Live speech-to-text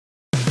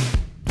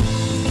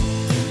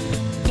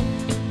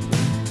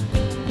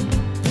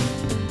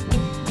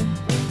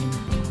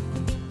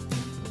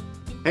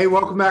Hey,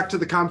 welcome back to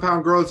the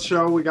Compound Growth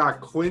Show. We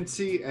got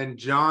Quincy and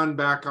John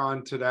back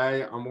on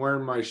today. I'm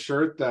wearing my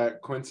shirt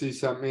that Quincy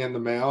sent me in the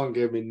mail and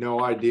gave me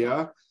no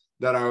idea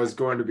that I was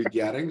going to be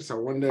getting. So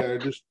one day I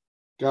just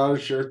got a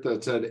shirt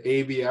that said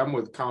ABM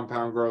with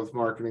Compound Growth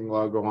Marketing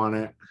logo on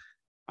it.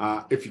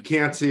 If you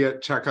can't see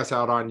it, check us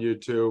out on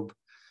YouTube.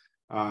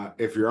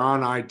 If you're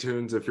on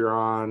iTunes, if you're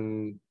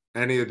on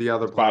any of the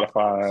other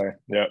platforms,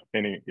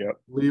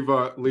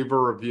 Spotify, leave a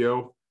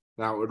review.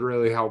 That would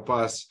really help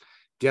us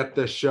get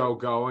this show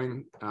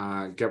going,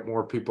 get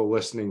more people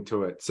listening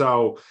to it.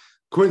 So,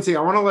 Quincy,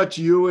 I want to let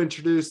you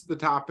introduce the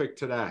topic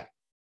today.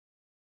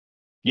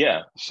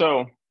 Yeah.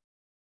 So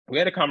we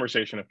had a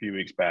conversation a few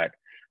weeks back,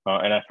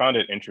 and I found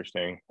it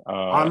interesting.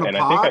 On the and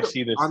pod? I think I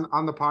see this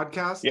on the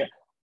podcast? Yeah.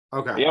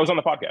 Okay. Yeah, it was on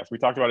the podcast. We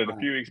talked about it a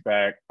few weeks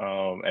back,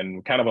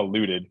 and kind of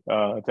alluded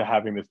to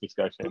having this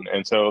discussion.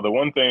 And so the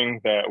one thing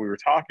that we were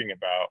talking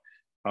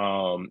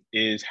about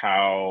is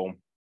how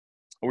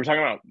we're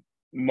talking about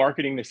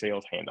marketing to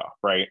sales handoff,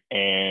 right?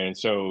 And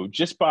so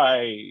just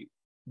by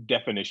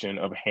definition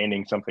of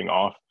handing something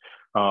off,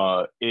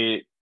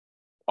 it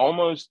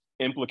almost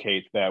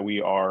implicates that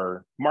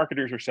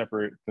marketers are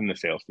separate than the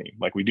sales team.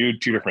 Like we do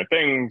two different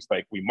things.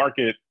 Like we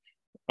market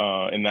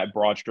in that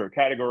broad stroke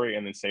category,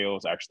 and then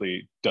sales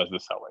actually does the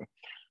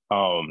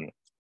selling.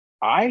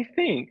 I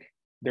think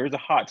there's a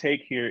hot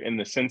take here in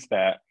the sense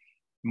that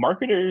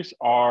marketers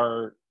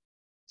are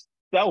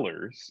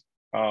sellers,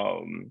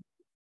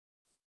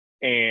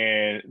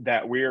 and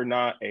that we're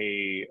not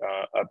a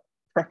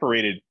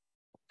preparated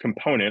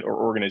component or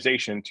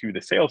organization to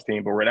the sales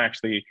team, but we're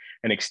actually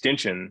an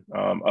extension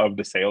of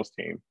the sales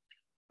team.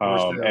 Or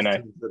sales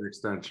team is an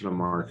extension of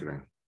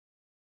marketing.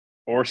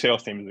 Or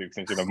sales team is the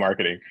extension of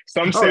marketing.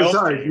 Or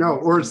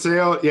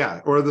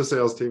the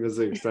sales team is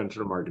the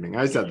extension of marketing.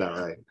 I said that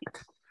right.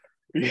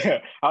 Yeah,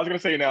 I was gonna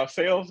say now,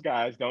 sales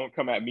guys don't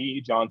come at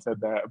me. John said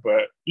that,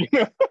 but you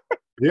know.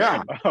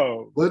 Yeah,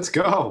 let's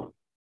go.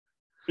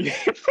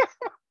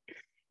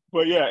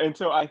 But yeah, and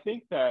so I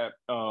think that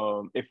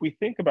if we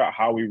think about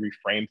how we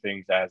reframe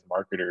things as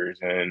marketers,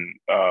 and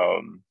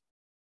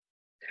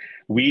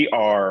we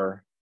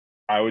are,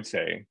 I would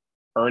say,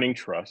 earning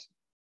trust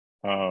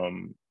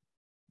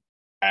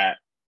at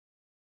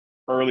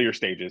earlier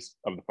stages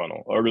of the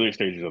funnel, earlier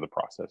stages of the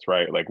process,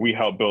 right? Like we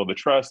help build the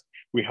trust,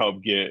 we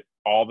help get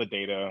all the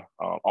data,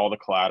 all the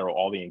collateral,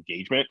 all the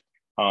engagement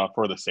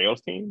for the sales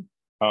team.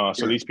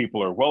 So these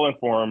people are well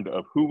informed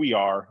of who we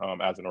are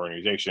as an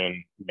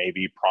organization,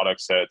 maybe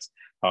product sets,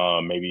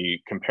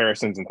 maybe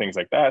comparisons and things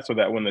like that, so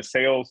that when the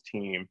sales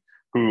team,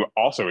 who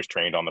also is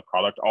trained on the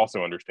product,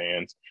 also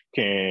understands,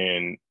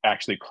 can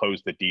actually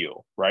close the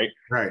deal, right?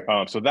 Right.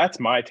 So that's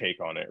my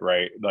take on it,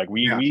 right? Like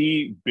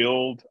we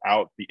build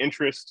out the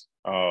interest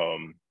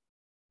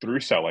through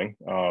selling.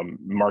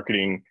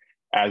 Marketing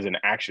as an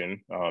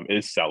action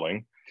is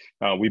selling.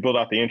 We build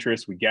out the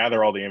interest, we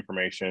gather all the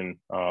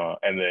information,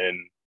 and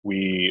then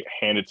we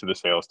hand it to the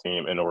sales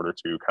team in order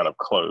to kind of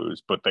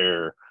close. But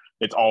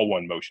it's all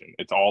one motion.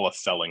 It's all a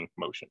selling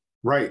motion.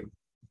 Right.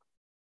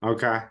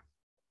 Okay.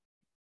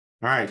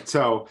 All right.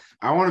 So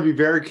I want to be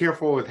very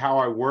careful with how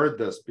I word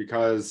this,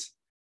 because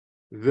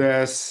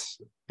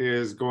this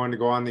is going to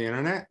go on the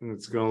internet and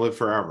it's going to live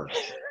forever.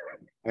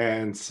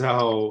 And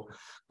so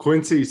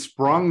Quincy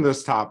sprung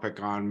this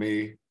topic on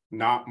me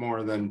not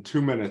more than 2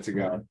 minutes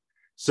ago.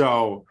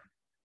 So,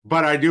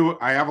 but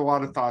I have a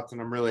lot of thoughts, and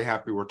I'm really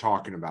happy we're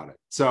talking about it.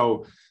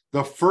 So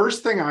the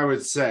first thing I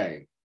would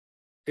say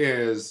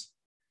is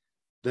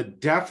the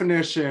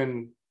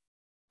definition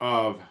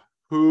of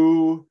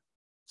who.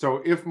 So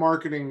if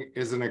marketing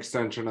is an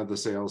extension of the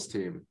sales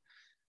team,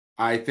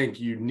 I think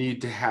you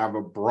need to have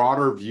a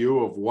broader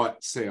view of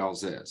what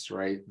sales is,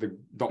 right? The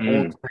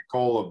ultimate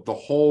goal of the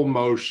whole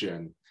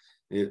motion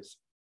is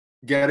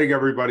getting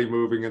everybody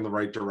moving in the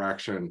right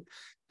direction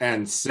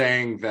and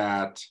saying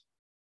that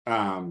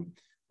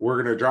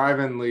we're going to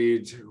drive in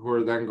leads who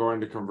are then going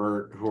to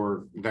convert, who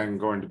are then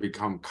going to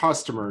become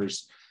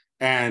customers.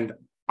 And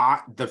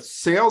the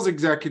sales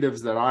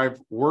executives that I've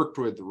worked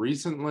with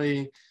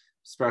recently,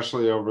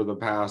 especially over the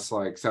past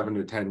like 7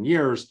 to 10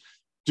 years,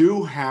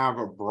 do have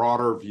a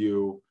broader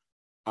view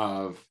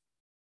of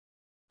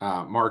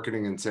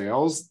marketing and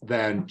sales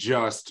than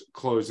just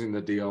closing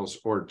the deals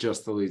or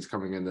just the leads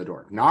coming in the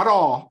door. Not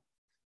all,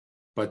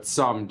 but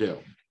some do.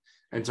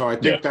 And so I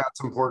think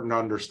that's important to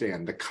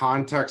understand. The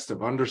context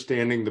of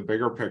understanding the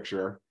bigger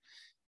picture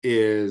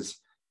is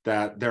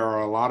that there are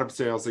a lot of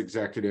sales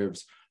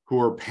executives who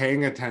are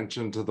paying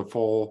attention to the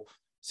full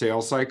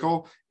sales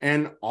cycle.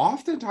 And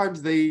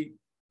oftentimes I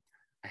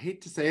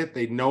hate to say it,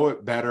 they know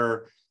it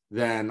better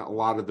than a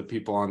lot of the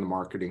people on the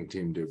marketing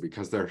team do,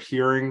 because they're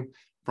hearing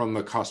from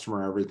the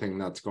customer everything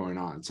that's going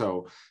on.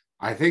 So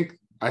I think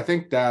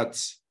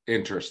that's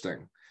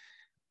interesting.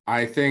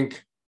 I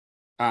think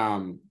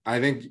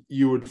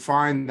you would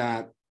find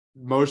that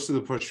most of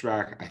the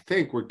pushback, I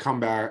think, would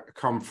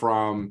come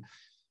from,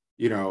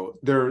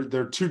 there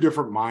are two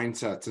different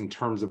mindsets in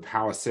terms of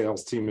how a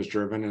sales team is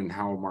driven and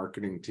how a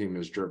marketing team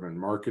is driven.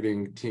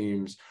 Marketing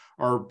teams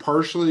are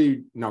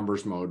partially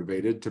numbers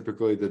motivated,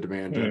 typically the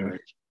demand generation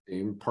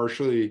team,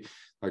 partially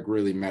like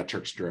really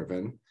metrics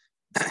driven.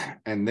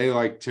 And they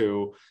like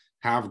to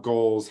have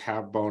goals,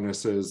 have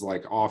bonuses,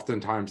 like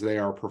oftentimes they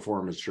are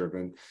performance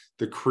driven.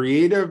 The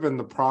creative and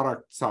the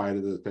product side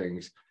of the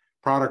things,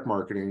 product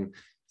marketing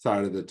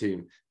side of the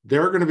team,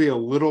 they're going to be a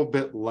little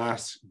bit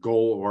less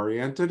goal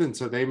oriented. And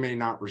so they may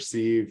not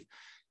receive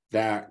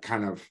that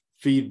kind of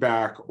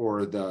feedback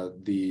or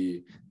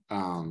the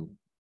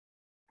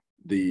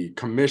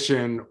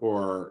commission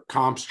or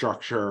comp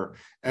structure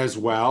as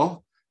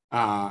well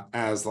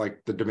as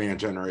like the demand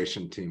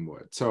generation team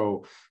would.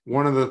 So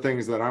one of the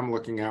things that I'm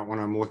looking at when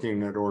I'm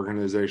looking at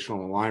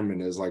organizational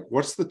alignment is like,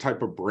 what's the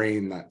type of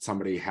brain that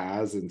somebody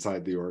has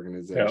inside the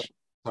organization? Yep.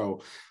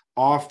 So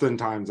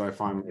oftentimes I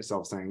find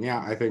myself saying,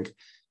 yeah, I think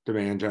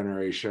demand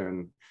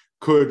generation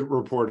could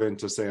report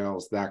into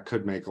sales. That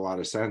could make a lot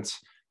of sense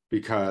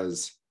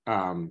because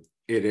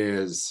it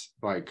is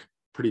like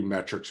pretty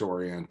metrics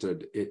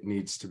oriented. It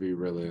needs to be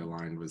really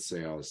aligned with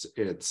sales.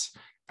 Its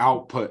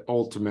output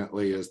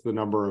ultimately is the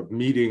number of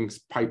meetings,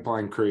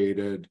 pipeline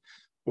created,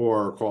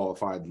 or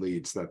qualified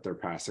leads that they're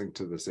passing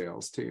to the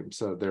sales team.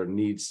 So there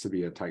needs to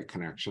be a tight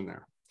connection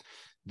there.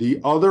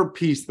 The other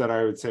piece that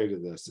I would say to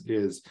this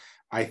is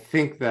I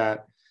think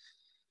that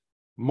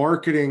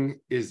marketing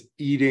is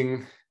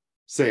eating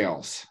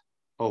sales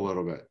a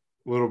little bit,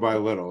 little by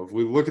little. If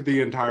we look at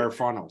the entire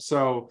funnel.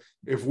 So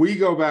if we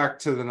go back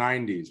to the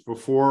 90s,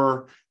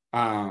 before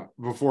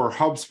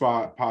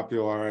HubSpot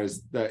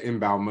popularized the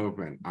inbound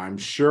movement, I'm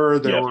sure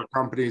there were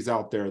companies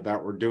out there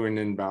that were doing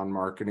inbound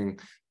marketing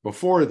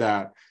before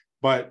that,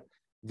 but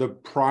the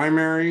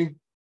primary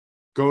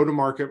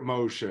go-to-market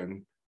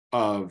motion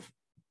of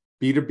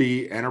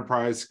B2B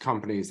enterprise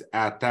companies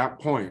at that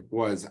point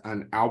was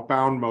an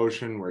outbound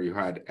motion where you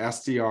had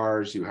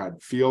SDRs, you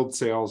had field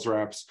sales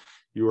reps,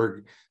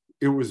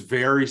 it was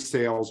very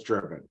sales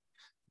driven.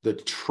 The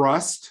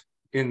trust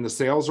in the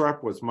sales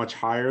rep was much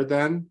higher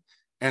then,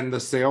 and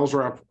the sales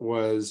rep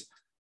was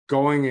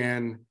going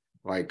in,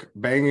 like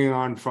banging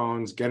on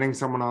phones, getting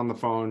someone on the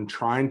phone,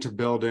 trying to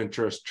build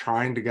interest,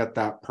 trying to get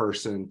that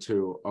person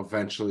to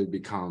eventually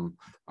become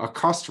a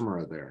customer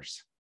of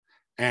theirs.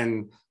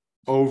 And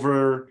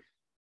over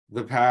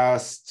the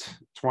past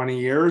 20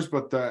 years,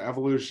 but the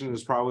evolution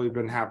has probably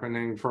been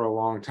happening for a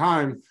long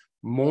time,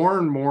 more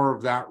and more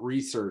of that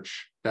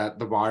research that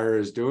the buyer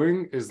is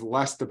doing is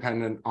less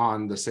dependent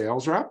on the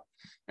sales rep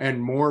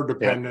and more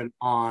dependent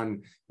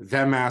on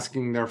them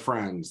asking their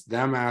friends,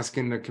 them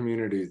asking the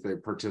communities they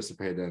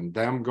participate in,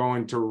 them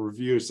going to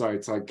review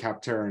sites like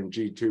Capterra and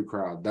G2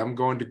 Crowd, them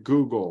going to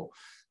Google,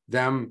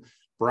 them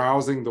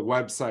browsing the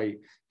website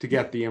to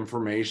get the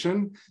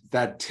information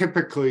that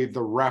typically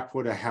the rep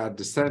would have had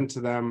to send to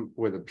them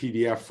with a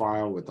PDF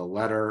file, with a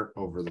letter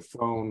over the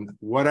phone,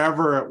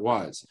 whatever it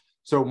was.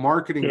 So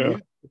marketing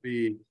used to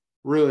be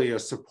really a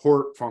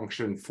support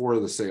function for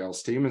the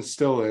sales team, and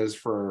still is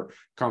for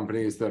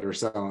companies that are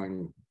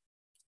selling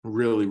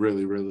really,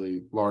 really,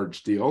 really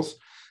large deals.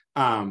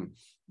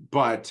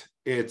 But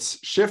it's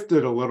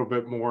shifted a little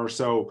bit more.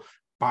 So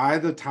by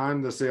the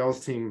time the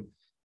sales team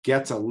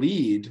gets a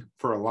lead,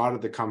 for a lot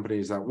of the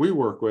companies that we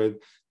work with,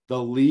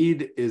 the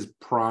lead is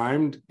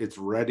primed. It's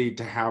ready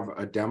to have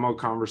a demo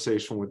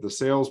conversation with the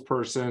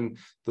salesperson.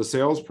 The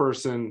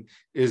salesperson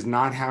is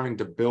not having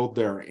to build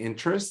their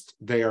interest.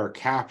 They are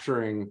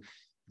capturing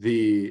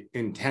the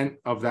intent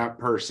of that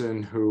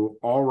person who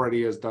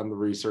already has done the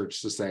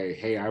research to say,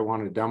 hey, I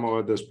want a demo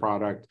of this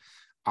product.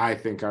 I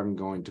think I'm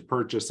going to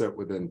purchase it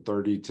within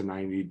 30 to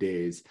 90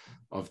 days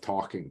of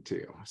talking to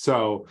you.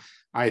 So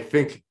I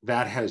think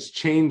that has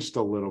changed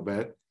a little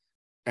bit,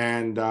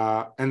 and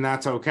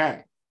that's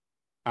okay.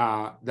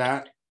 No,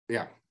 I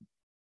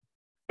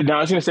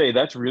was going to say,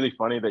 that's really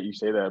funny that you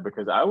say that,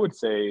 because I would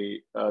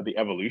say the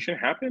evolution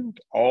happened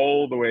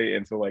all the way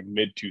into like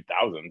mid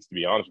 2000s, to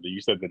be honest with you.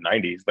 You said the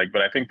 90s,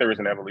 but I think there was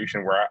an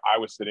evolution where I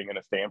was sitting in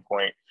a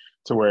standpoint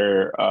to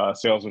where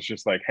sales was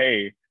just like,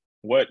 hey,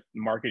 what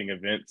marketing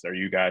events are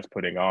you guys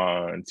putting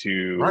on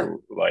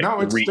to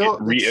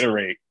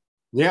reiterate?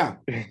 Yeah.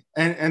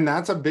 And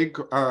that's a big,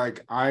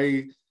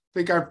 I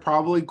think I've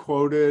probably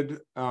quoted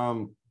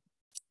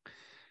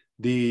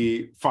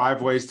the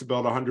 5 ways to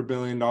build a $100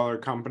 billion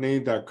company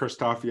that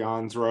Christoph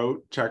Jans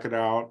wrote. Check it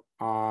out.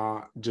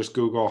 Just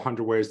Google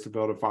 100 ways to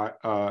build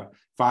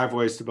five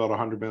ways to build a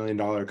 $100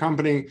 million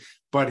company.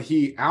 But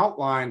he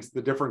outlines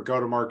the different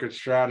go-to-market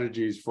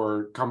strategies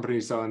for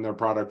companies selling their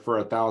product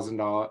for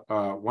 $1,000,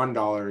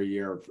 $1 a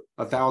year,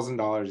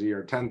 $1,000 a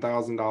year,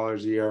 $10,000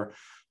 a year,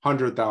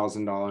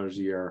 $100,000 a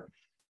year.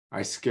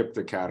 I skipped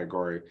the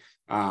category.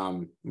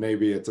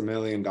 Maybe it's $1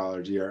 million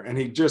a year. And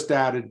he just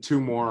added 2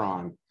 more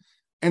on.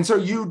 And so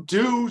you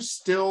do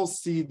still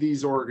see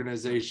these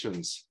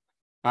organizations,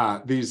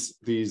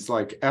 these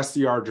like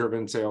SDR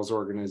driven sales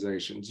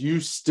organizations. You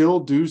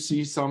still do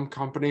see some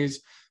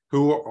companies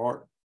who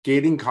are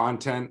gating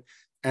content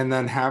and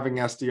then having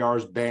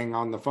SDRs bang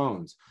on the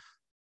phones.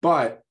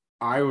 But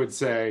I would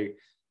say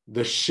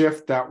the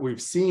shift that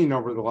we've seen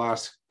over the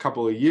last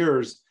couple of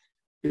years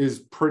is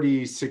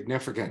pretty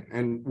significant.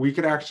 And we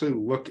could actually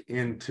look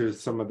into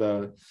some of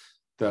the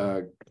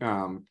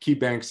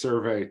KeyBank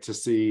survey to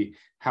see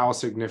how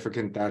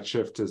significant that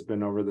shift has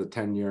been over the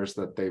 10 years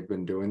that they've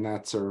been doing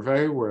that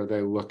survey, where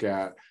they look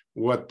at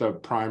what the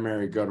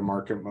primary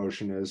go-to-market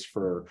motion is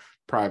for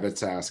private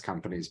SaaS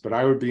companies. But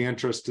I would be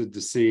interested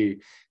to see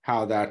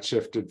how that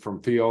shifted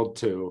from field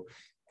to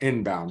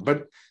inbound.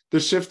 But the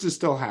shift is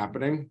still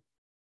happening.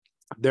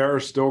 There are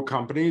still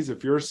companies,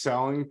 if you're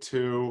selling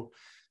into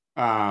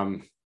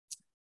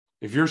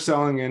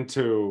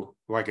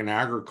like an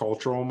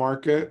agricultural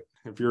market,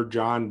 if you're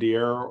John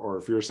Deere, or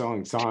if you're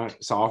selling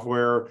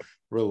software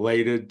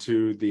related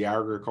to the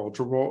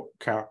agricultural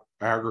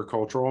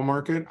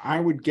market, I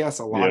would guess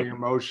a lot of your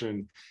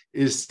motion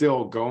is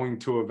still going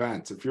to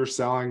events. If you're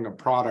selling a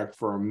product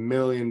for $1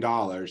 million,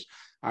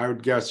 I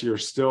would guess you're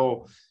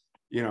still,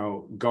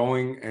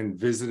 going and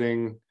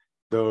visiting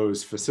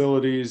those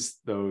facilities,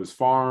 those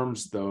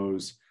farms,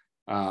 the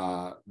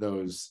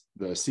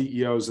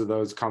CEOs of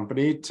those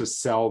companies to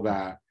sell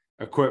that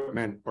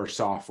equipment or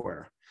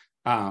software.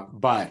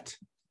 But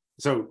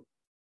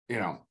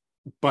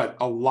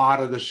a lot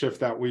of the shift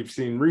that we've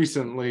seen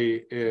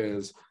recently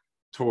is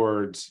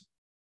towards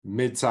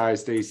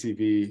mid-sized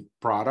ACV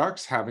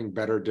products, having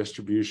better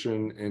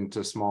distribution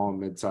into small and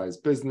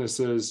mid-sized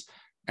businesses.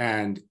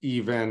 And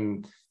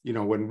even,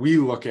 when we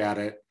look at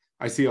it,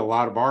 I see a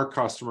lot of our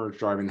customers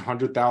driving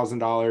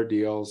 $100,000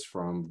 deals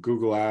from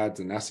Google Ads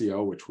and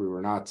SEO, which we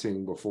were not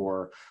seeing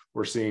before.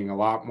 We're seeing a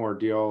lot more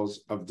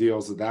deals of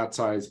that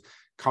size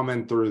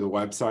coming through the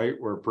website,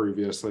 where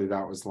previously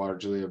that was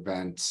largely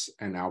events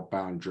and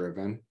outbound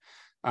driven.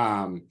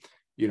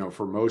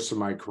 For most of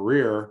my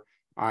career,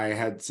 I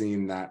had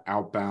seen that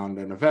outbound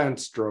and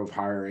events drove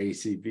higher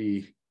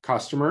ACV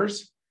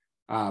customers,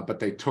 but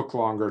they took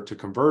longer to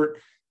convert,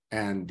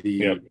 and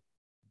the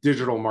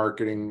digital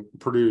marketing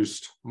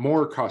produced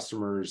more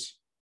customers.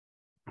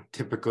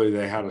 Typically,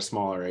 they had a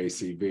smaller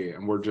ACV,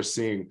 and we're just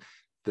seeing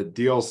the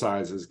deal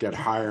sizes get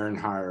higher and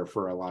higher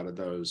for a lot of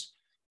those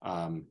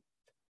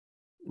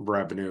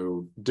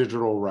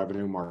digital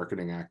revenue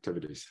marketing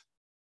activities.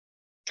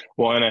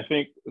 Well, and I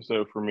think,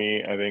 so for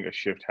me, I think a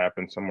shift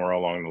happened somewhere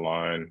along the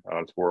line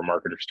to where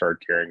marketers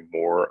started caring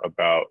more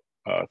about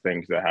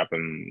things that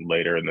happen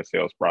later in the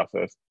sales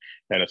process.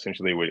 And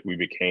essentially we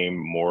became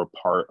more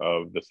part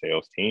of the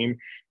sales team,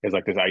 is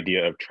like this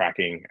idea of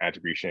tracking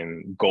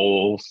attribution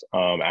goals,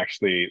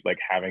 actually like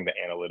having the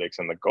analytics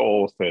and the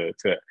goals to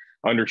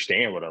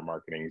understand what our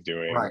marketing is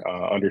doing, right.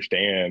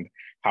 Understand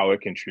how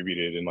it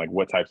contributed and like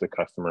what types of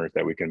customers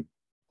that we can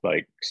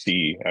like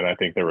see. And I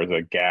think there was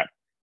a gap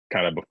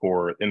kind of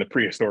before in the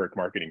prehistoric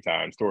marketing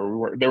times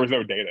where there was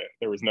no data.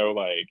 There was no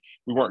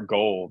we weren't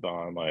gold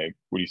on what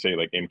do you say,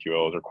 like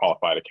MQLs or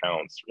qualified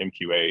accounts,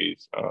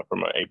 MQAs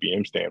from an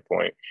ABM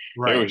standpoint.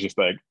 Right. It was just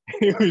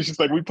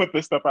like we put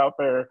this stuff out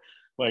there,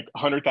 like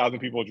 100,000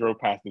 people drove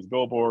past this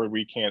billboard.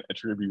 We can't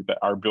attribute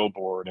our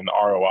billboard and the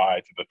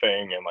ROI to the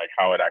thing and like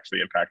how it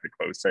actually impacted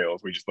closed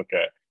sales. We just look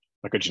at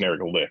like a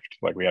generic lift,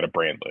 like we had a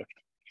brand lift.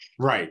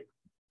 Right.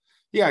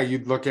 Yeah,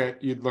 you'd look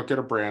at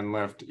a brand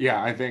lift.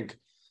 Yeah, I think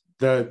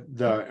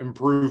the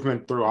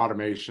improvement through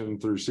automation,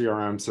 through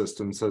CRM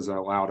systems, has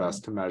allowed us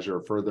to measure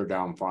further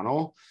down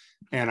funnel.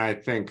 And I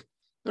think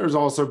there's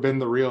also been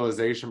the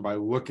realization by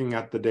looking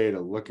at the data,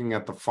 looking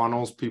at the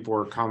funnels people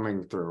are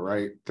coming through,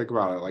 right? Think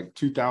about it, like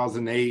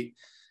 2008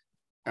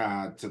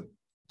 to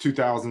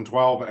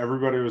 2012,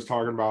 everybody was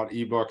talking about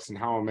ebooks and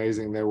how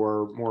amazing they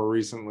were. More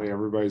recently,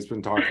 everybody's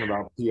been talking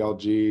about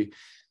PLG,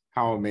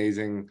 how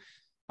amazing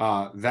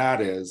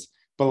that is.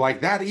 But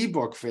like that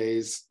ebook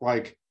phase,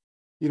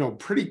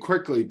 pretty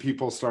quickly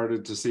people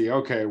started to see,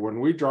 okay, when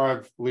we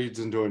drive leads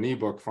into an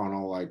ebook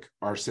funnel, like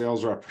our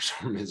sales reps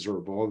are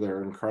miserable,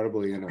 they're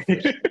incredibly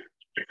inefficient.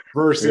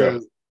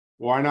 Versus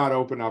why not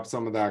open up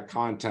some of that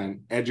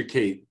content,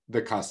 educate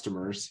the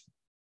customers,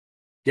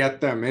 get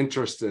them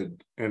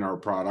interested in our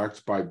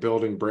product by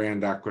building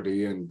brand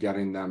equity and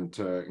getting them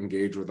to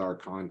engage with our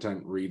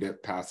content, read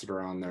it, pass it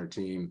around their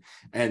team,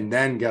 and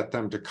then get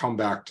them to come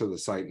back to the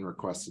site and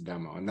request a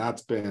demo. And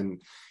that's been,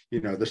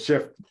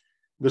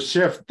 the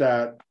shift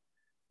that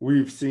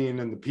we've seen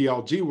in the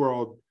PLG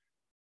world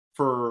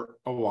for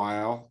a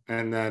while.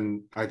 And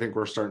then I think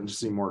we're starting to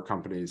see more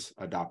companies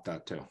adopt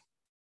that too.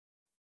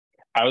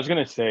 I was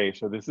going to say,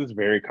 so this is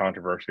very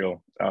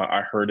controversial.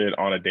 I heard it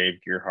on a Dave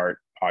Gerhardt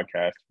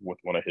podcast with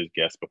one of his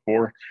guests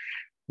before.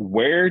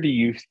 Where do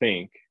you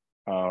think,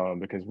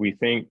 because we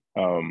think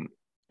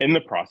in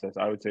the process,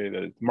 I would say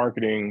that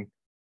marketing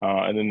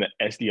and then the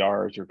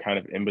SDRs are kind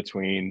of in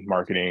between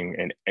marketing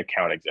and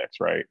account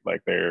execs, right?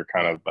 Like they're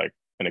kind of like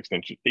an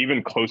extension,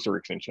 even closer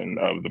extension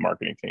of the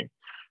marketing team.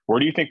 Where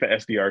do you think the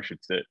SDR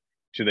should sit?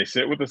 Should they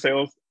sit with the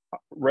sales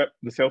rep,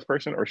 the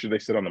salesperson, or should they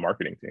sit on the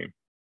marketing team?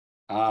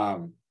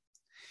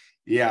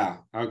 Yeah.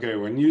 Okay.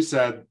 When you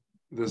said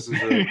this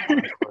is really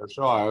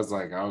controversial, I was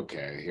like,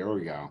 okay, here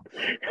we go.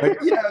 But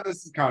yeah,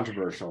 this is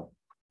controversial.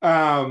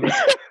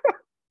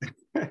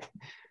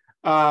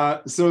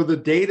 So the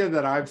data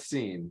that I've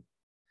seen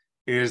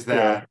is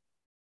that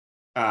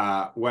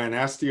when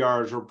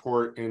SDRs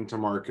report into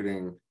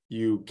marketing,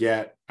 you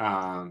get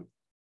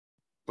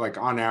like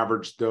on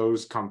average,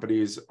 those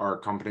companies are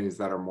companies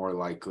that are more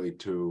likely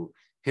to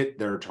hit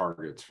their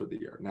targets for the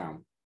year.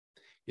 Now,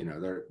 you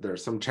know,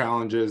 there's some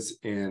challenges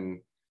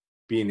in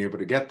being able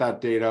to get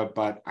that data,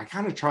 but I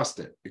kind of trust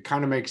it. It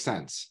kind of makes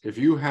sense. If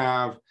you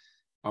have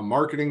a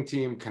marketing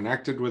team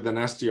connected with an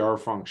SDR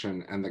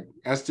function, and the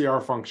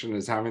SDR function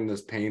is having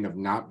this pain of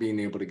not being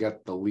able to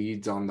get the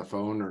leads on the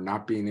phone or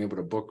not being able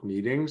to book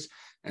meetings,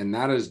 and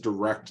that is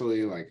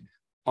directly like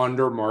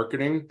under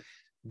marketing,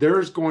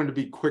 there's going to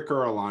be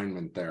quicker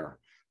alignment there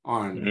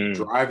on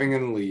driving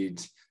in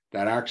leads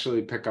that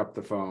actually pick up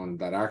the phone,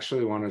 that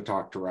actually want to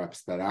talk to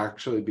reps, that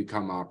actually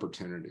become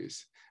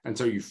opportunities. And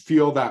so you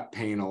feel that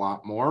pain a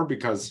lot more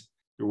because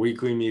your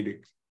weekly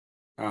meetings,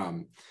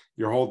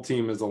 your whole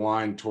team is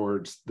aligned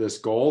towards this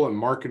goal, and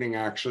marketing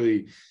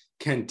actually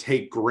can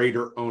take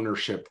greater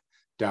ownership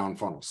down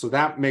funnel. So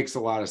that makes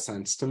a lot of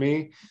sense to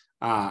me.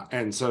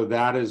 And so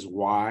that is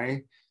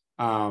why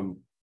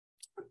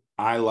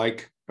I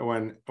like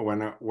when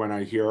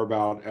I hear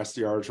about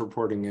SDRs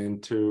reporting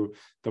into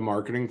the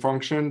marketing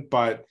function.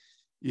 But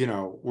you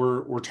know,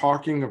 we're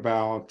talking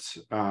about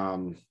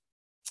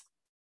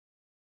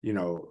you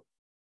know,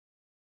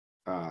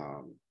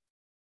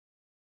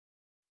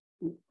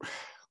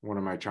 what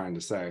am I trying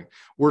to say?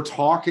 We're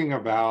talking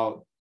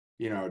about,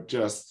 you know,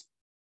 just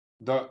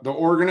the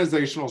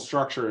organizational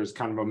structure is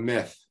kind of a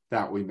myth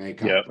that we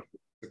make up,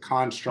 the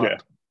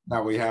construct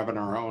that we have in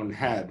our own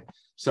head.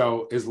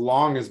 So as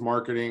long as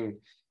marketing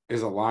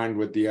is aligned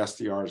with the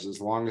SDRs,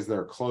 as long as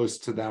they're close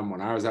to them.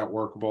 When I was at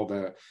Workable,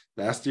 the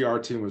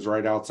SDR team was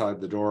right outside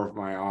the door of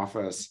my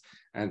office.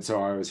 And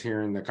so I was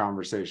hearing the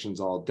conversations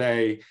all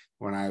day.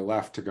 When I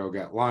left to go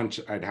get lunch,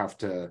 I'd have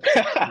to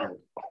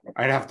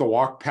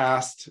walk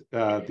past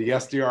the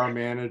SDR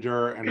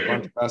manager and a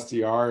bunch of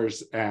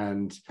SDRs.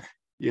 And,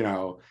 you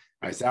know,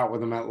 I sat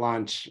with them at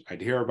lunch.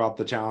 I'd hear about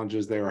the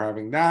challenges they were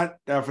having. That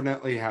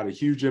definitely had a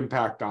huge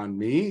impact on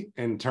me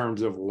in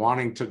terms of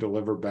wanting to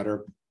deliver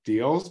better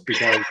deals,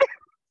 because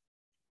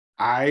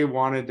I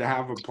wanted to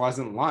have a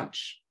pleasant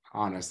lunch.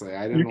 Honestly,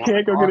 I didn't. You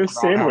can't go get a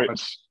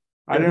sandwich.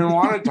 I didn't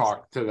want to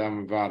talk to them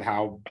about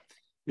how,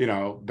 you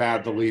know,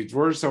 bad the leads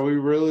were. So we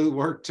really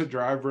worked to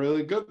drive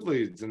really good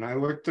leads, and I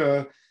looked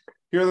to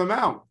hear them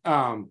out.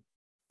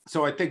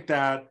 So I think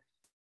that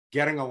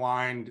getting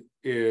aligned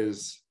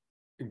is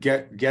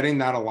getting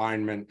that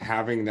alignment,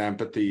 having the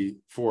empathy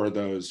for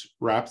those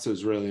reps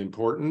is really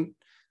important.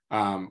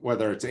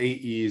 Whether it's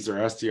AEs or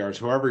SDRs,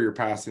 whoever you're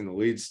passing the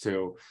leads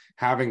to,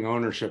 having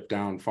ownership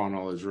down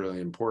funnel is really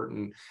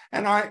important.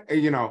 And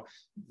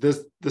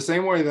the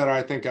same way that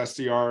I think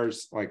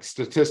SDRs, like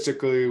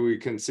statistically, we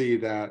can see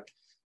that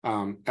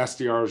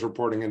SDRs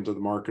reporting into the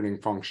marketing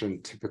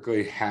function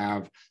typically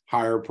have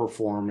higher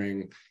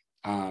performing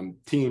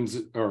teams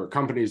or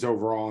companies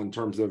overall in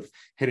terms of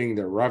hitting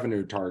their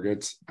revenue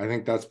targets. I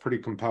think that's pretty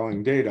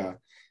compelling data.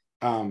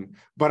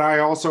 But I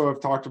also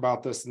have talked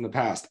about this in the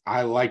past.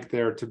 I like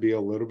there to be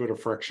a little bit of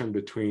friction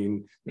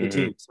between the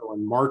teams. So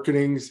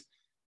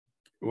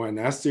when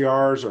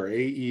SDRs or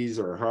AEs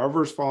or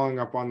whoever's following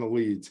up on the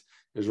leads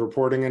is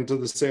reporting into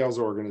the sales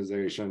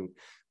organization,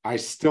 I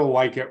still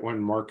like it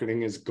when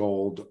marketing is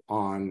gold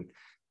on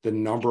the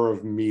number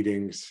of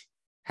meetings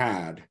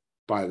had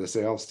by the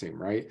sales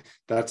team, right?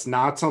 That's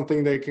not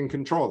something they can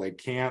control. They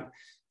can't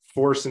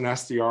force an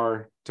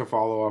SDR to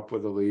follow up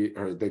with a lead,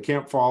 or they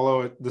can't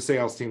follow the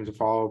sales team to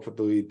follow up with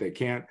the lead. They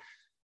can't,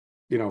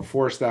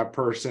 force that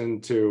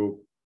person to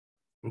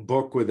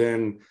book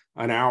within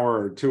an hour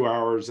or 2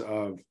 hours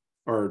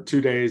or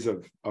 2 days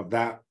of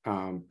that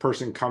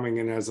person coming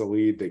in as a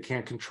lead. They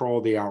can't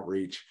control the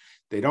outreach.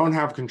 They don't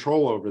have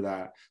control over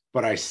that.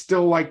 But I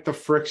still like the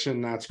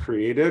friction that's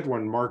created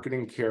when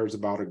marketing cares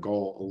about a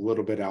goal a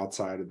little bit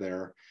outside of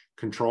their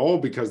control,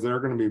 because they're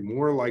going to be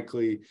more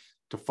likely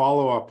to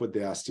follow up with the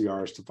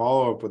SDRs, to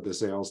follow up with the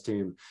sales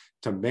team,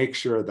 to make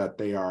sure that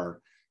they are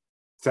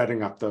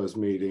setting up those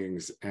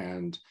meetings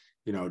and,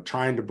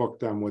 trying to book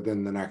them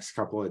within the next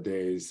couple of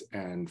days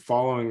and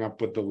following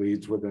up with the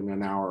leads within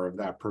an hour of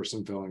that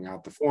person filling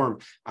out the form.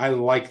 I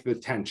like the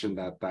tension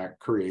that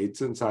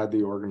creates inside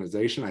the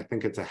organization. I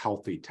think it's a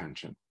healthy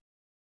tension.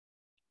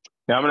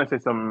 Now I'm going to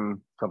say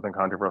something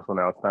controversial.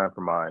 Now it's time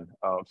for mine.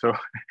 So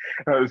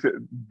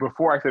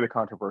before I say the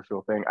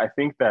controversial thing, I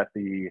think that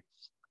the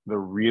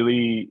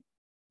really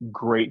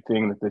great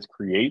thing that this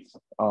creates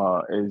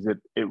is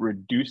it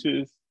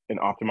reduces and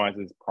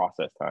optimizes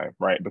process time,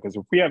 right? Because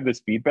if we have this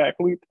feedback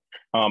loop,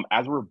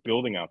 as we're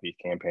building out these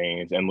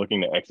campaigns and looking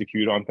to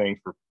execute on things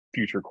for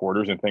future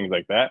quarters and things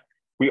like that,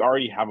 we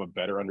already have a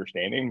better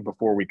understanding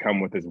before we come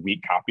with this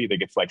weak copy that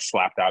gets like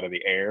slapped out of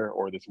the air,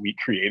 or this weak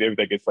creative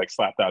that gets like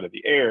slapped out of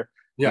the air.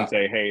 And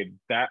say, hey,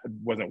 that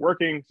wasn't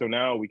working. So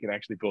now we can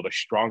actually build a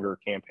stronger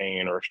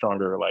campaign or a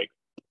stronger like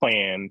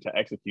plan to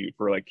execute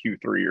for like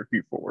Q3 or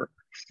Q4.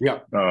 Yeah.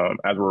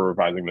 As we're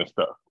revising this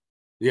stuff.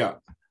 Yeah.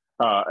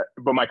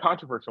 But my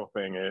controversial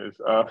thing is,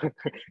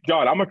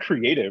 John, I'm a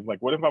creative. Like,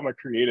 what if I'm a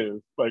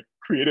creative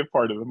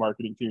part of the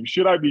marketing team?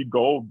 Should I be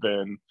gold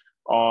then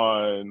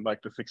on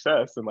like the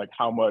success and like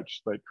how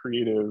much like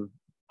creative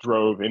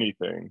drove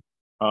anything?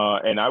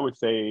 And I would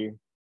say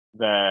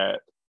that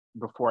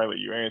before I let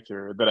you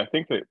answer, that I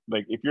think that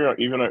like if you're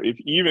even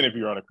if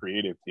you're on a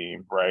creative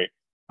team, right?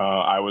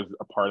 I was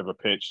a part of a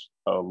pitch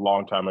a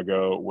long time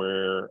ago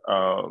where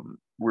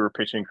we were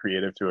pitching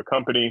creative to a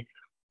company,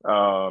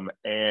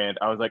 and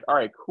I was like, all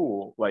right,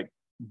 cool. Like,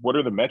 what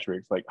are the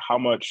metrics? Like, how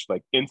much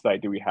like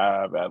insight do we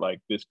have at like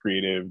this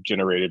creative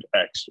generated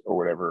X or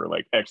whatever,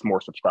 like X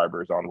more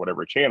subscribers on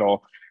whatever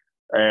channel?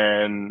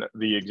 And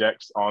the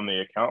execs on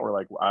the account were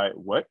like, I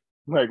what?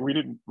 Like we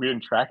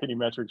didn't track any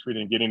metrics, we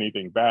didn't get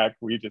anything back.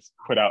 We just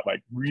put out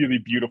like really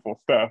beautiful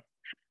stuff.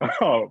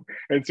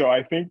 And so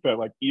I think that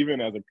like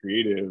even as a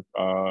creative,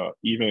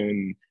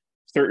 even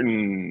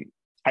certain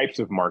types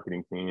of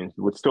marketing teams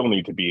would still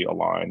need to be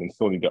aligned and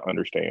still need to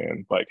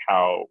understand like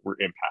how we're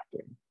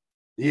impacting.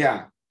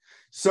 Yeah.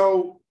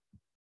 So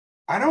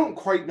I don't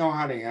quite know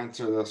how to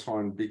answer this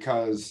one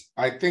because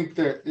I think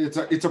that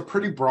it's a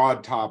pretty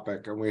broad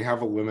topic and we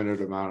have a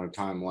limited amount of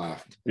time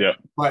left. Yeah.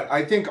 But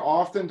I think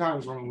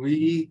oftentimes when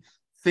we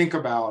think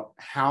about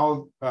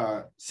how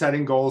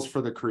setting goals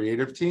for the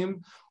creative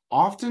team,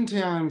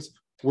 oftentimes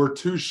we're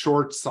too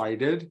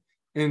short-sighted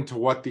into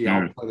what the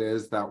output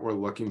is that we're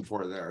looking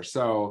for there.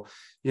 So,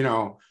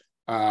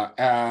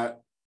 at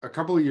a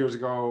couple of years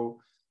ago,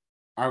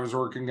 I was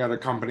working at a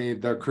company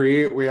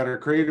we had a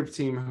creative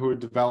team who would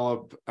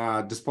develop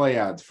display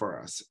ads for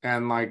us.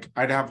 And like,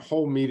 I'd have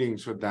whole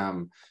meetings with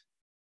them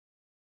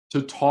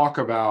to talk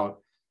about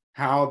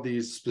how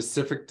these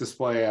specific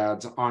display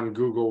ads on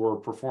Google were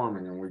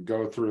performing. And we'd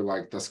go through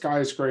like the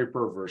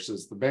skyscraper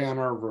versus the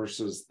banner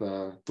versus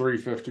the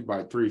 350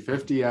 by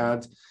 350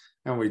 ads.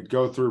 And we'd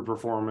go through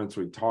performance,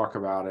 we'd talk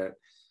about it.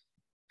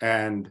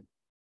 And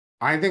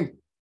I think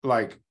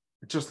like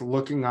just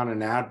looking on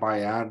an ad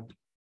by ad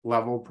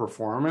level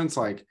performance,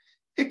 like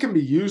it can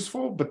be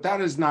useful, but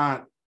that is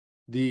not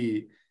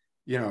the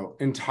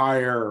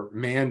entire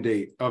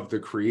mandate of the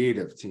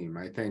creative team.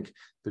 I think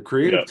the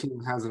creative team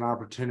has an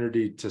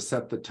opportunity to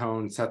set the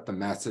tone, set the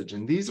message,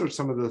 and these are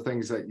some of the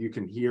things that you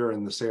can hear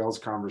in the sales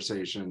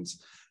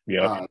conversations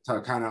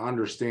to kind of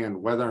understand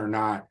whether or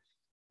not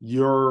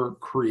you're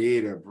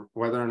creative,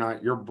 whether or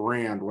not your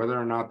brand, whether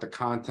or not the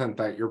content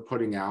that you're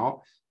putting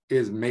out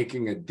is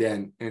making a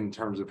dent in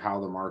terms of how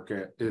the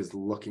market is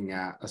looking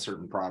at a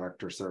certain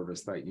product or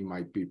service that you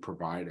might be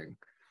providing.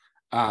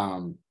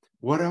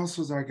 What else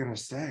was I going to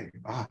say?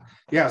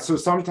 Yeah, so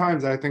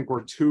sometimes I think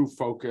we're too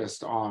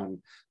focused on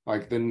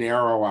like the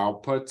narrow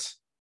outputs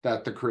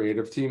that the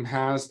creative team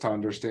has to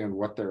understand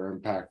what their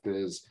impact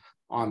is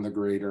on the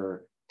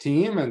greater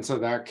team. And so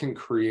that can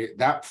create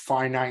that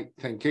finite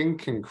thinking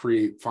can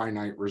create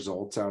finite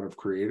results out of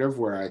creative,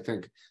 where I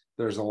think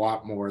there's a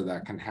lot more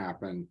that can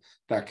happen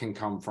that can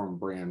come from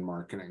brand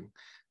marketing.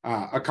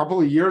 A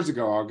couple of years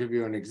ago, I'll give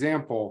you an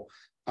example.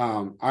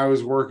 I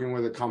was working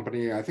with a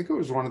company, I think it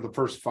was one of the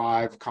first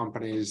five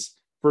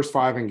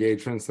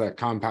engagements that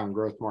Compound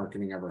Growth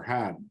Marketing ever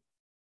had.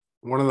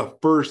 One of the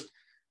first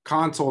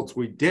consults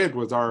we did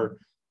was or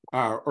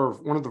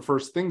one of the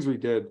first things we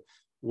did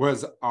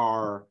was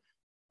our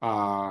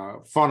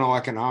funnel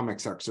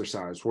economics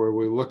exercise, where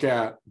we look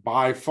at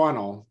by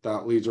funnel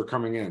that leads are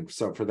coming in.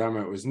 So for them,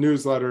 it was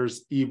newsletters,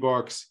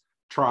 ebooks,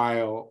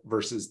 trial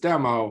versus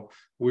demo.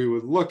 We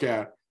would look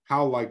at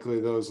how likely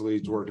those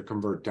leads were to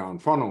convert down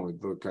funnel.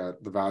 We'd look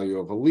at the value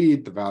of a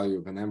lead, the value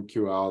of an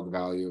MQL, the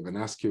value of an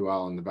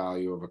SQL, and the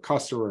value of a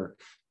customer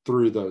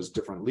through those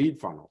different lead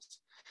funnels.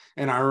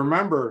 And I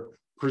remember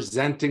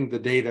presenting the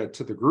data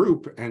to the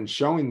group and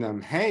showing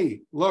them,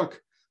 hey,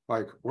 look,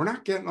 like we're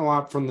not getting a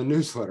lot from the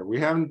newsletter. We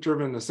haven't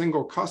driven a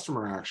single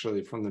customer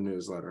actually from the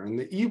newsletter. And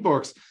the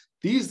ebooks,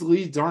 these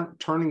leads aren't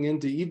turning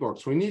into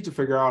ebooks. We need to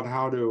figure out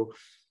how to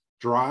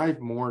drive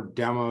more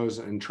demos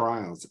and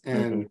trials.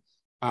 And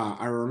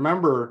I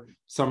remember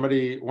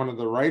one of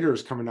the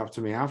writers coming up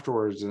to me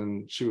afterwards,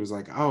 and she was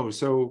like, oh,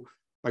 so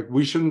like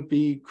we shouldn't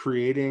be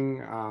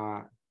creating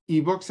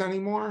ebooks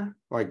anymore?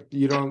 Like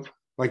you don't,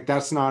 like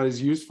that's not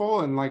as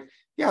useful. And like,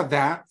 yeah,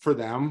 that for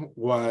them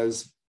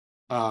was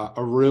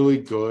a really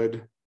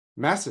good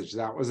message.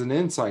 That was an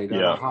insight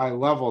at a high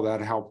level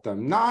that helped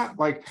them, not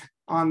like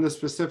on the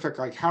specific,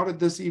 like how did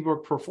this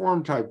ebook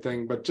perform type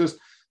thing, but just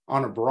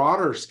on a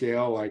broader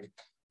scale, like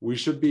we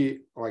should be,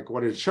 like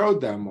what it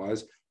showed them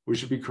was we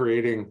should be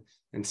creating,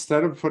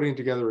 instead of putting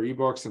together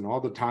ebooks and all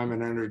the time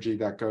and energy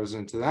that goes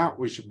into that,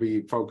 we should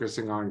be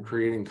focusing on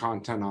creating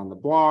content on the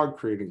blog,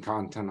 creating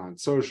content on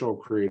social,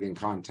 creating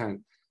content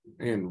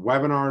in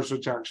webinars,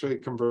 which actually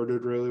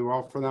converted really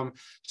well for them.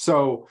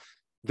 So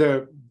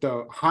the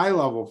high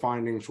level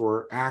findings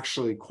were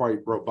actually quite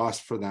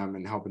robust for them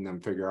in helping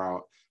them figure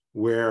out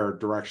where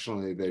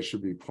directionally they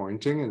should be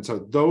pointing. And so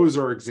those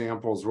are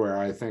examples where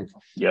I think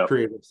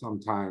creative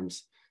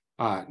sometimes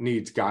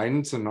needs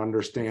guidance and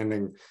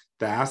understanding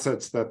the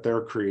assets that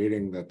they're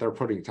creating, that they're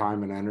putting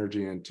time and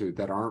energy into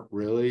that aren't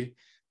really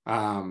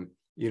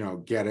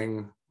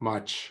getting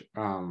much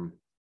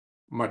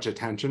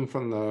attention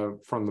from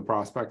the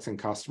prospects and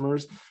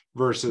customers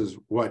versus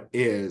what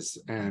is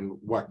and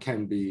what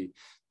can be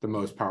the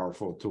most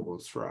powerful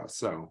tools for us.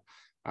 So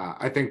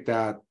I think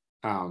that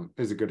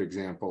is a good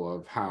example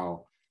of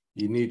how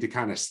you need to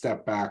kind of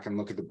step back and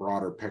look at the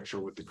broader picture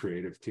with the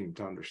creative team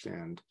to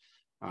understand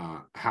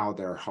how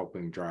they're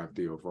helping drive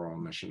the overall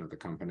mission of the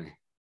company.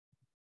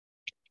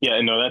 Yeah,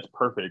 no, that's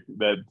perfect.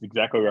 That's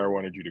exactly where I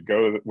wanted you to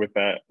go with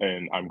that.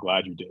 And I'm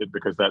glad you did,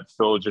 because that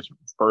still just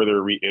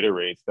further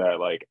reiterates that,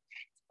 like,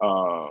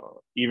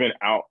 even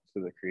out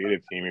to the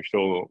creative team,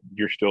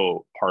 you're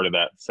still part of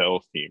that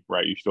sales team,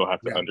 right? You still have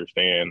to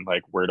understand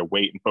like where to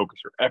wait and focus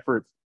your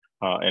efforts,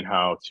 and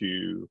how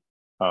to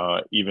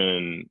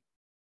even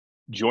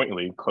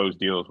jointly close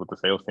deals with the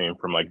sales team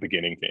from like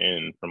beginning to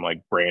end, from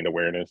like brand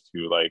awareness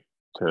to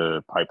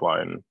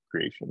pipeline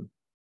creation.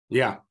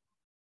 Yeah.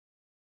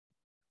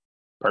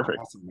 Perfect.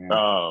 Awesome, man.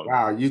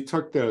 Wow, you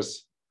took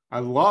this. I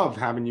love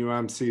having you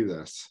MC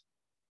this.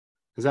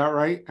 Is that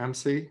right?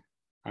 MC?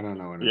 I don't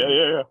know.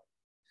 Yeah.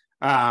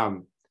 I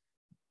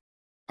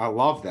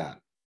love that.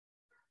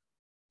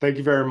 Thank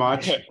you very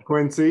much,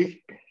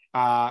 Quincy.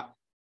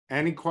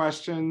 Any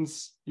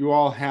questions you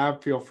all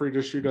have, feel free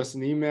to shoot us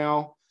an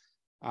email.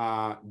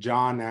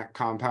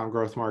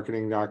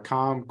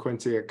 John@compoundgrowthmarketing.com,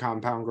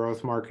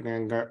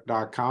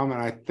 Quincy@compoundgrowthmarketing.com.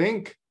 And I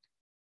think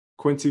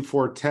Quincy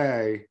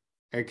Forte,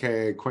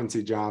 aka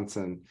Quincy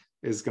Johnson,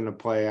 is going to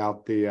play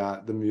out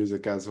the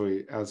music as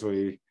we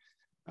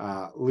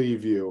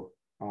leave you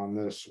on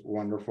this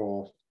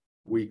wonderful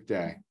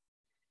weekday.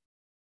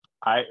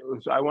 I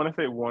want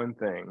to say one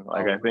thing.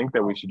 Like, I think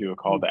that we should do a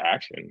call to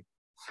action.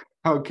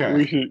 Okay.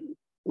 We should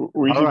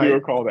do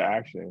a call to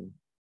action.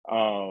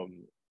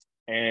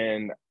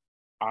 And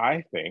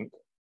I think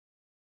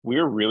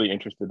we're really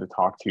interested to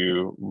talk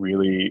to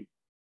really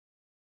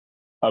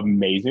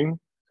amazing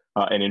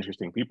and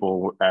interesting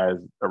people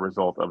as a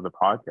result of the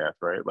podcast,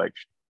 right? Like,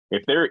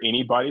 if there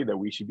anybody that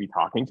we should be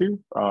talking to,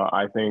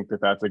 I think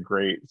that that's a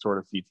great sort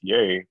of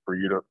CTA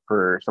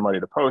for somebody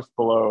to post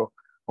below,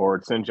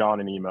 or send John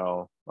an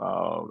email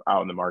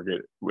out in the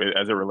market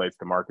as it relates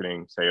to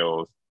marketing,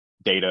 sales,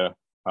 data.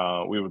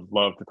 We would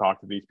love to talk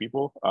to these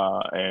people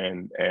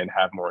and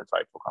have more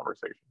insightful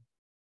conversations.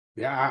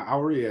 Yeah,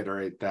 I'll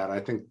reiterate that. I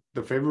think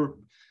the favorite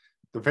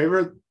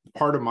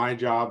part of my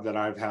job that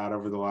I've had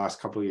over the last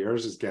couple of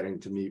years is getting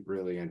to meet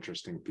really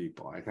interesting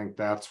people. I think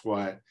that's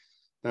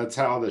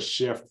how the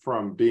shift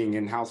from being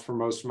in-house for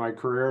most of my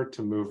career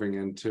to moving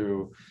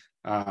into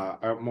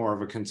more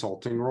of a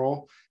consulting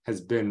role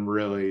has been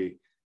really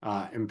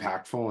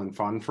impactful and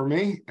fun for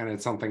me. And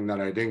it's something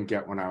that I didn't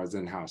get when I was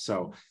in-house.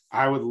 So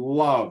I would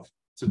love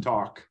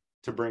to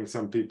bring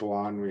some people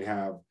on. We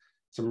have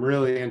some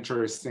really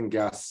interesting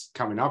guests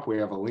coming up. We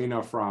have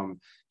Alina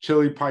from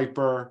Chili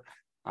Piper.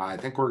 I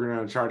think we're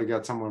going to try to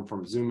get someone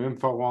from Zoom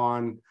Info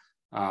on.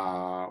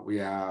 We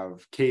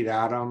have Kate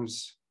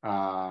Adams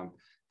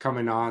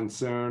coming on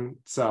soon.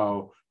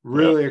 So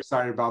really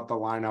excited about the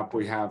lineup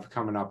we have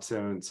coming up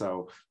soon.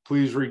 So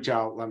please reach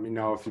out. Let me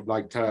know if you'd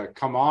like to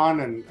come on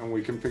and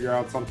we can figure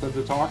out something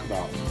to talk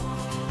about.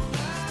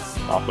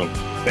 Awesome.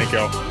 Thank you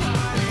all.